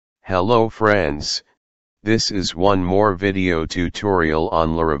Hello friends, this is one more video tutorial on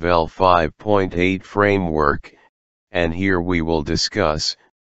Laravel 5.8 framework, and here we will discuss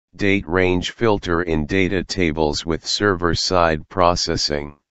date range filter in data tables with server-side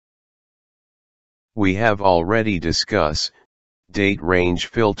processing. We have already discussed date range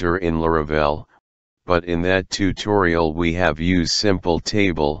filter in Laravel, but in that tutorial we have used simple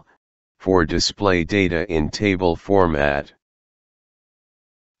table for display data in table format.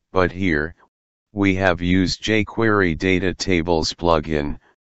 But here, we have used jQuery Datatables plugin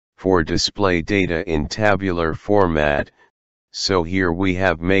for display data in tabular format, so here we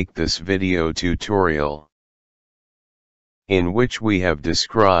have make this video tutorial in which we have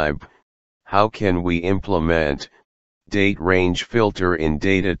described how can we implement date range filter in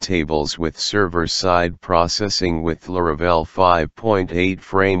data tables with server-side processing with Laravel 5.8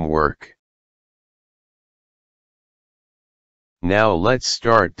 framework. Now let's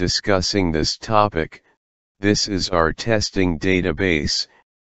start discussing this topic. This is our testing database,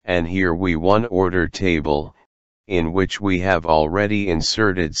 and here we one order table, in which we have already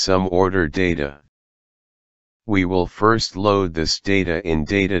inserted some order data. We will first load this data in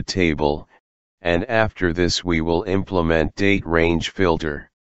data table, and after this we will implement date range filter.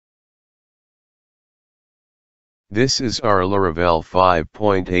 This is our Laravel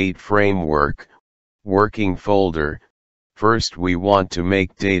 5.8 framework working folder. First we want to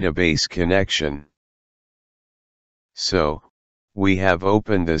make database connection. So, we have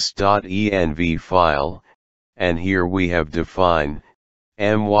opened this .env file, and here we have defined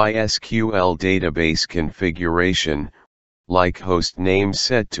MySQL database configuration, like host name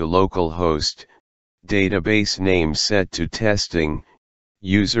set to localhost, database name set to testing,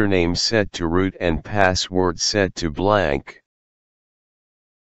 username set to root and password set to blank.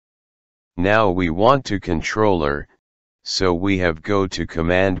 Now we want to controller, so we have go to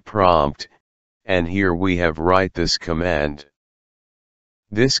command prompt, and here we have write this command.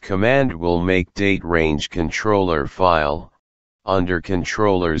 This command will make date range controller file, under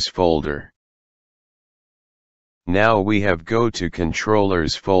controllers folder. Now we have go to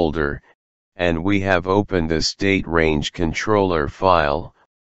controllers folder, and we have opened this date range controller file.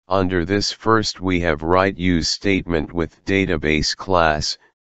 Under this first we have write use statement with database class.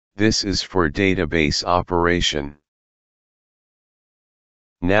 This is for database operation.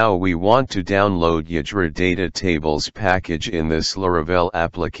 Now we want to download Yajra Datatables package in this Laravel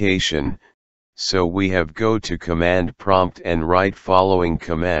application, so we have go to command prompt and write following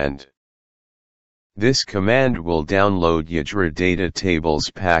command. This command will download Yajra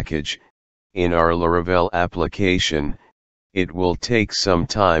Datatables package in our Laravel application. It will take some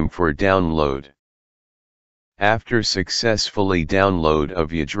time for download. After successfully download of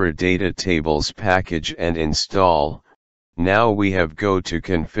Yajra Datatables package and install, now we have go to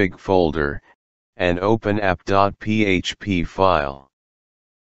config folder, and open app.php file.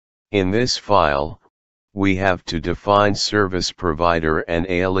 In this file, we have to define service provider and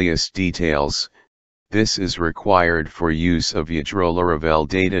alias details. This is required for use of Yajra Laravel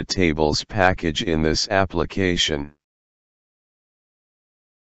Datatables package in this application.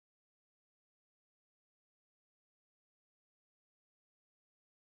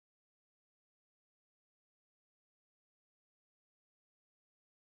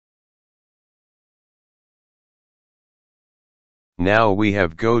 Now we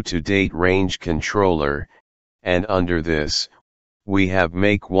have go to date range controller, and under this, we have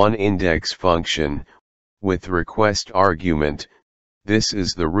make one index function, with request argument. This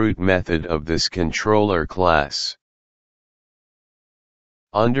is the root method of this controller class.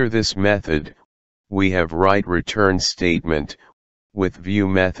 Under this method, we have write return statement, with view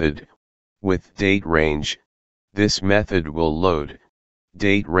method, with date range. This method will load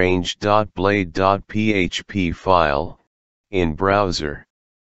daterange.blade.php file in browser.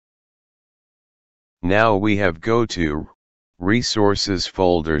 Now we have go to resources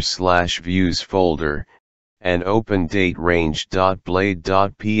folder / views folder, and open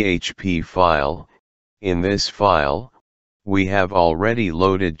daterange.blade.php file. In this file, we have already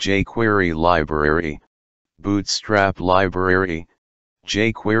loaded jQuery library, Bootstrap library,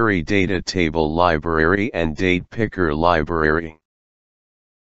 jQuery Datatable library and Date Picker library.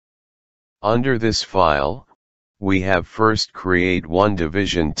 Under this file, we have first create one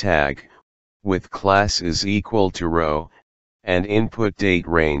division tag, with class is equal to row, and input date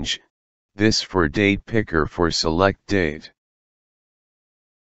range, this for date picker for select date.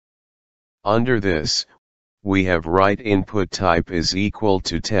 Under this, we have write input type is equal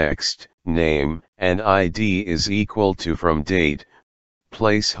to text, name, and ID is equal to from date,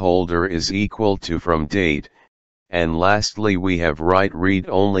 placeholder is equal to from date, and lastly we have write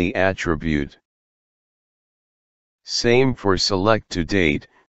read-only attribute. Same for select to date.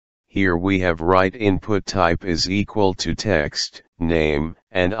 Here we have write input type is equal to text, name,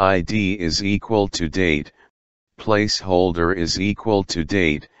 and ID is equal to date, placeholder is equal to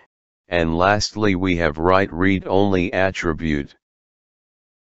date, and lastly we have write read-only attribute.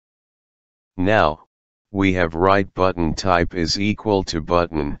 Now, we have write button type is equal to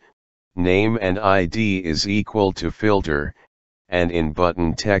button, name and ID is equal to filter, and in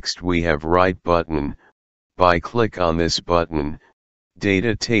button text we have write button. By click on this button,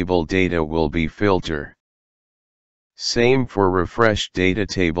 data table data will be filter. Same for refresh data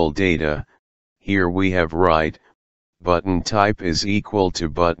table data. Here we have write, button type is equal to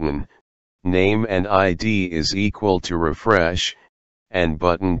button, name and ID is equal to refresh, and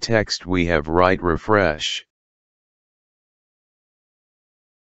button text we have write refresh.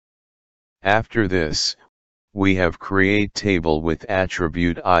 After this, we have create table with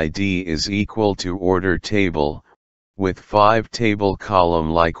attribute ID is equal to order table, with 5 table column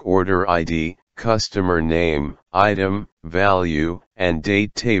like order ID, customer name, item, value, and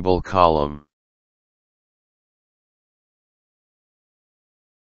date table column.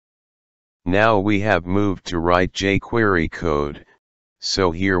 Now we have moved to write jQuery code,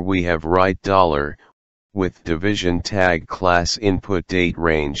 so here we have write $, with division tag class input date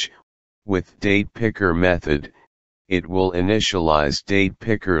range, with date picker method, it will initialize date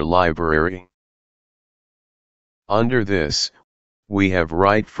picker library. Under this, we have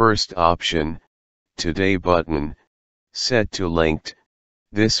write first option, today button, set to linked,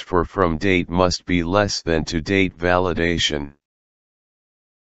 this for from date must be less than to date validation.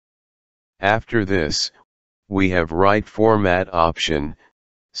 After this, we have write format option,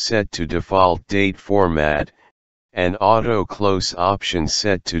 set to default date format, and auto close option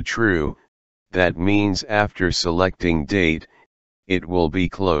set to true, that means after selecting date, it will be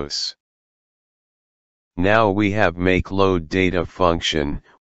close. Now we have make load data function,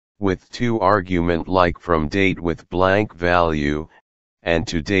 with 2 argument like from date with blank value, and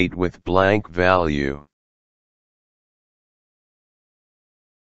to date with blank value.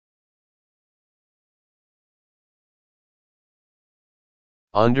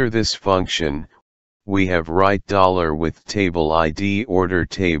 Under this function, we have write $ with table ID order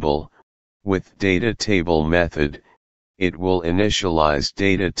table, with data table method, it will initialize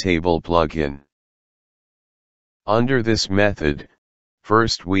data table plugin. Under this method,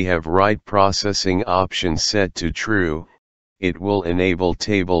 first we have write processing option set to true, it will enable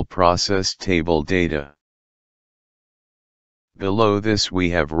table process table data. Below this we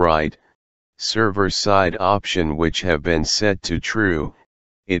have write server side option which have been set to true,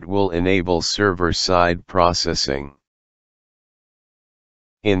 it will enable server side processing.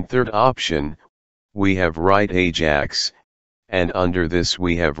 In third option, we have write Ajax, and under this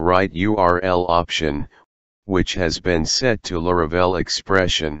we have write URL option, which has been set to Laravel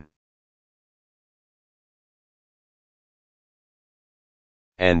expression.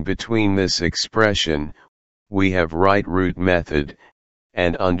 And between this expression, we have write root method,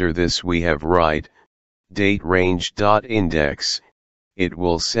 and under this we have write date range.index. It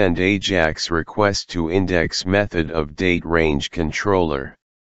will send Ajax request to index method of date range controller.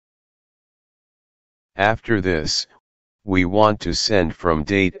 After this, we want to send from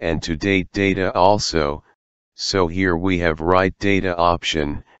date and to date data also, so here we have write data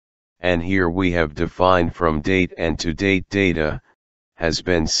option, and here we have defined from date and to date data, has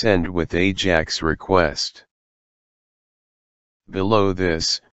been sent with Ajax request. Below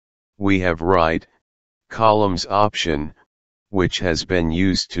this, we have write columns option, which has been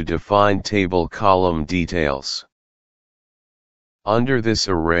used to define table column details. Under this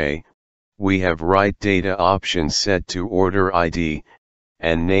array, we have write data option set to order ID,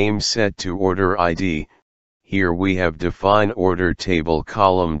 and name set to order ID, here we have defined order table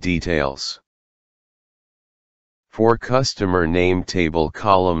column details. For customer name table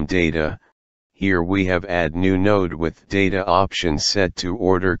column data, here we have add new node with data option set to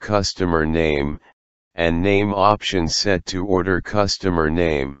order customer name, and name option set to order customer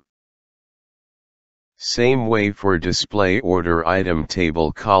name. Same way for display order item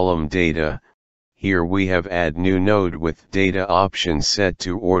table column data, here we have add new node with data option set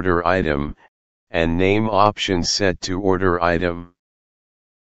to order item, and name option set to order item.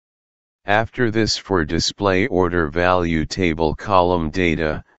 After this for display order value table column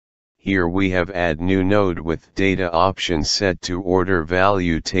data, here we have add new node with data option set to order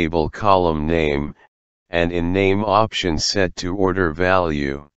value table column name, and in name option set to order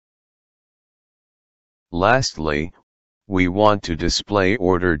value. Lastly, we want to display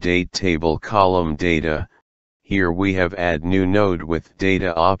order date table column data, Here we have add new node with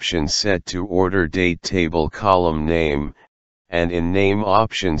data option set to order date table column name, and in name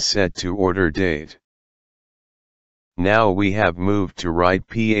option set to order date. Now we have moved to write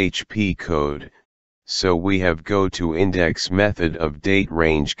PHP code, so we have go to index method of date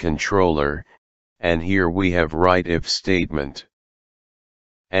range controller, and here we have write if statement.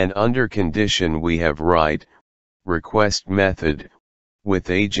 And under condition we have write, request method, with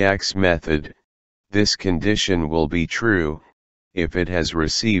Ajax method, this condition will be true, if it has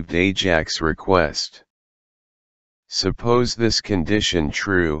received Ajax request. Suppose this condition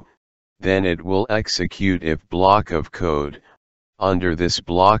true, then it will execute if block of code. Under this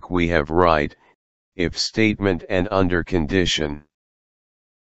block we have write, if statement and under condition.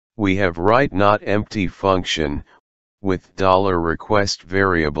 We have write not empty function, with $request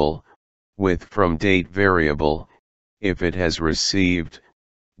variable, with from date variable, if it has received,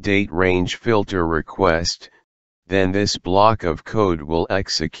 date range filter request, then this block of code will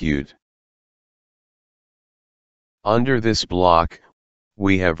execute. Under this block,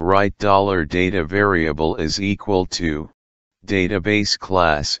 we have write $data variable is equal to, database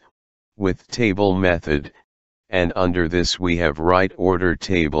class, with table method, and under this we have write order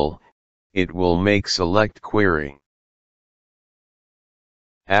table, it will make select query.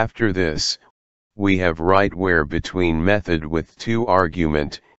 After this, we have write where between method with two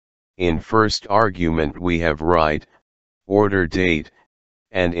argument. In first argument we have write, order date,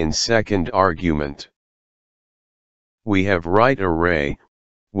 and in second argument, we have write array,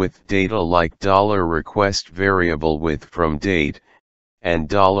 with data like $request variable with from date, and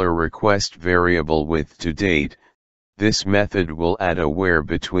 $request variable with to date. This method will add a where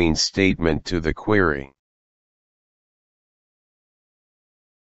between statement to the query.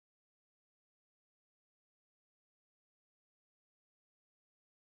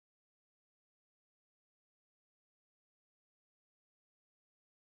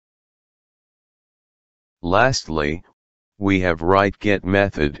 Lastly, we have write get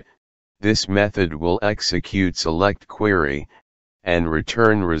method. This method will execute select query, and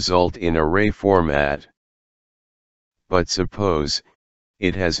return result in array format. But suppose,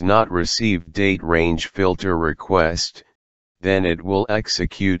 it has not received date range filter request, then it will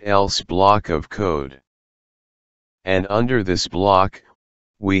execute else block of code. And under this block,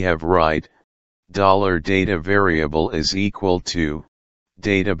 we have write, $data variable is equal to,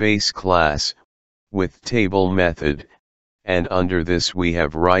 database class, with table method, and under this we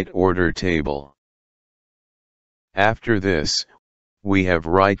have write order table. After this, we have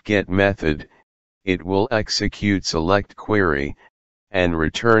write get method, it will execute select query, and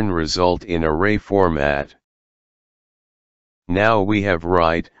return result in array format. Now we have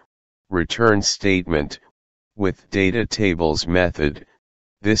write, return statement, with data tables method.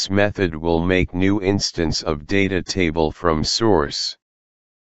 This method will make new instance of data table from source.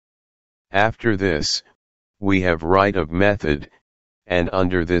 After this, we have write of method, and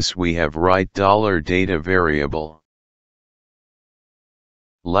under this we have write $data variable.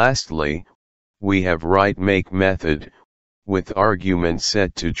 Lastly, we have write make method, with argument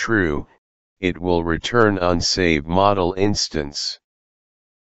set to true, it will return unsaved model instance.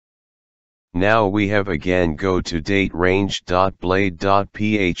 Now we have again go to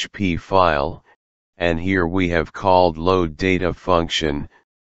daterange.blade.php file, and here we have called load data function.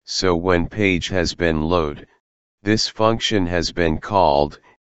 So when page has been load, this function has been called,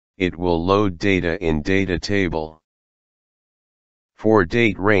 it will load data in data table. For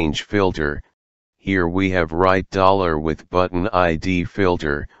date range filter, here we have write $with button ID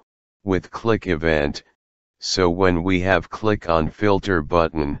filter, with click event, so when we have click on filter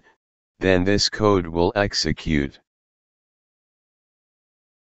button, then this code will execute.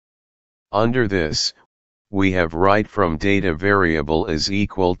 Under this, we have write from data variable is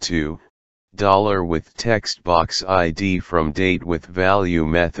equal to, with text box ID from date with value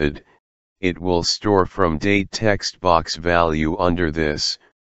method, it will store from date text box value under this,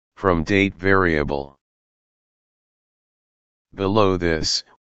 from date variable. Below this,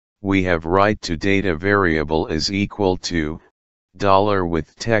 we have write to data variable is equal to,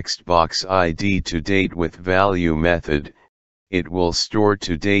 with text box ID to date with value method, it will store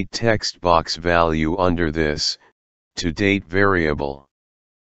to date text box value under this, to date variable.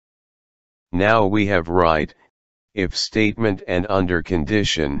 Now we have write, if statement and under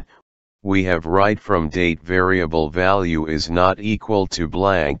condition, we have write from date variable value is not equal to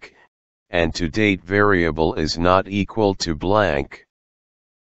blank, and to date variable is not equal to blank.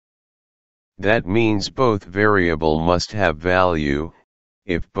 That means both variable must have value.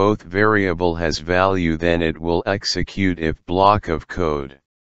 If both variable has value then it will execute if block of code.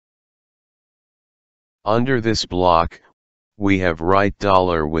 Under this block, we have write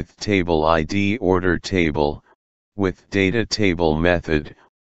 $with table ID order table, with data table method,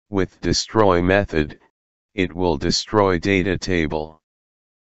 with destroy method, it will destroy data table.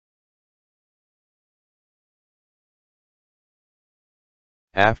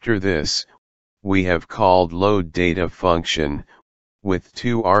 After this, we have called load data function, with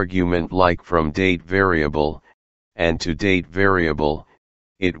two argument like from date variable, and to date variable,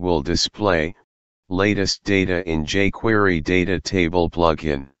 it will display latest data in jQuery Datatable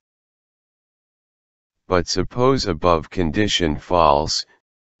plugin. But suppose above condition false,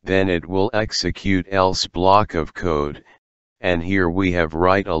 then it will execute else block of code, and here we have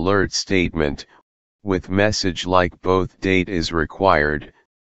write alert statement, with message like both date is required,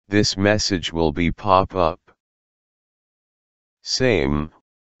 this message will be pop up. Same,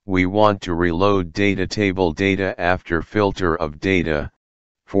 we want to reload datatable data after filter of data.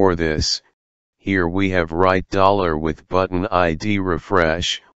 For this, here we have write $with button ID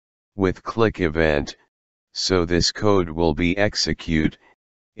refresh, with click event, so this code will be execute,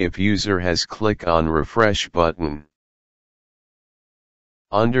 if user has click on refresh button.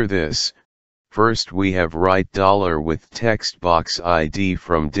 Under this, first we have write $with text box ID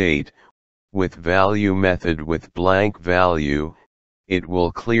from date, with value method with blank value, it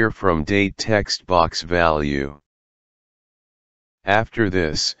will clear from date text box value. After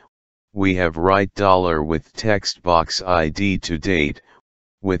this, we have write $with text box ID to date,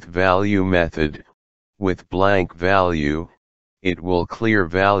 with value method, with blank value, it will clear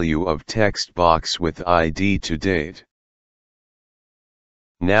value of text box with ID to date.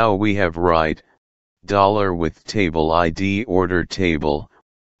 Now we have write $with table ID order table,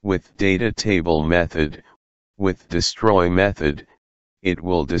 with data table method, with destroy method, it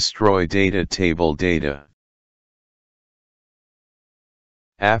will destroy data table data.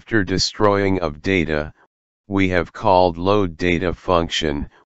 After destroying of data, we have called load data function,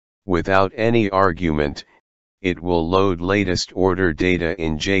 without any argument, it will load latest order data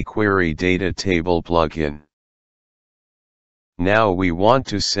in jQuery Datatable plugin. Now we want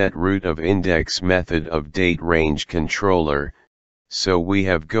to set root of index method of date range controller, so we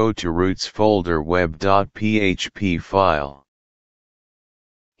have go to roots folder web.php file.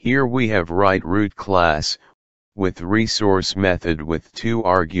 Here we have write root class, with resource method with two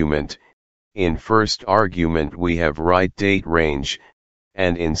argument, in first argument we have write date range,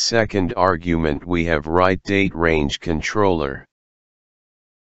 and in second argument we have write date range controller.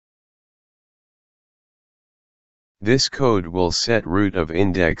 This code will set root of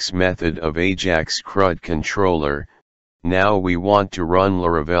index method of Ajax CRUD controller. Now we want to run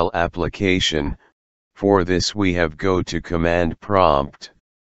Laravel application, for this we have go to command prompt.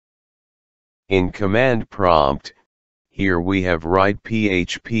 In command prompt, here we have write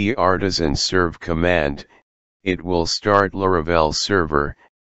php artisan serve command, it will start Laravel server,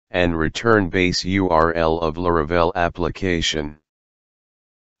 and return base URL of Laravel application.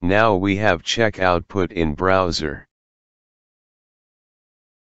 Now we have check output in browser.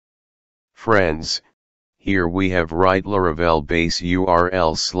 Friends, here we have write Laravel base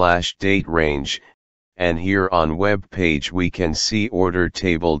URL /date range, and here on web page we can see order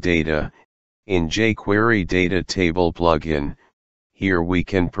table data. In jQuery Datatable plugin, here we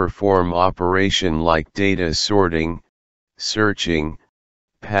can perform operation like data sorting, searching,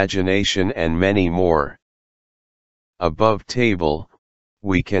 pagination and many more. Above table,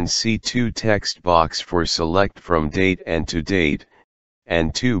 we can see two text box for select from date and to date,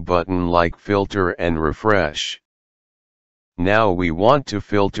 and two button like filter and refresh. Now we want to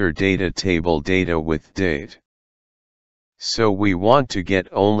filter datatable data with date. So we want to get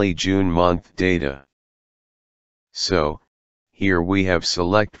only June month data. So, here we have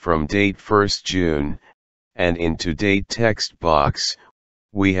select from date 1st June, and into date text box,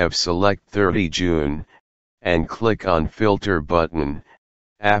 we have select 30 June, and click on filter button.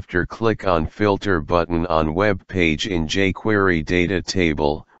 After click on filter button on web page in jQuery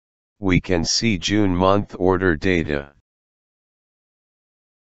Datatable, we can see June month order data.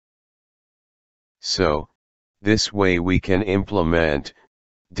 So, this way we can implement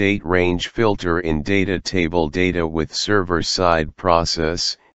date range filter in datatable data with server-side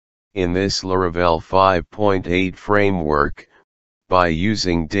process. In this Laravel 5.8 framework, by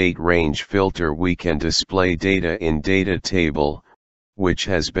using date range filter we can display data in data table, which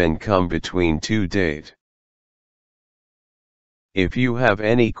has been come between two date. If you have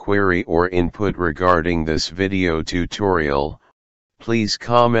any query or input regarding this video tutorial, please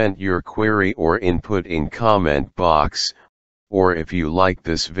comment your query or input in comment box, or if you like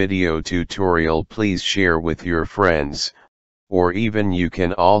this video tutorial please share with your friends, or even you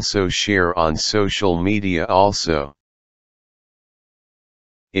can also share on social media also.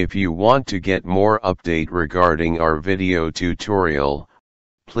 If you want to get more update regarding our video tutorial,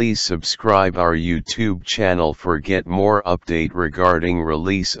 please subscribe our YouTube channel for get more update regarding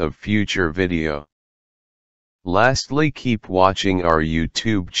release of future video. Lastly, keep watching our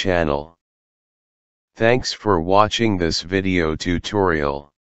YouTube channel. Thanks for watching this video tutorial.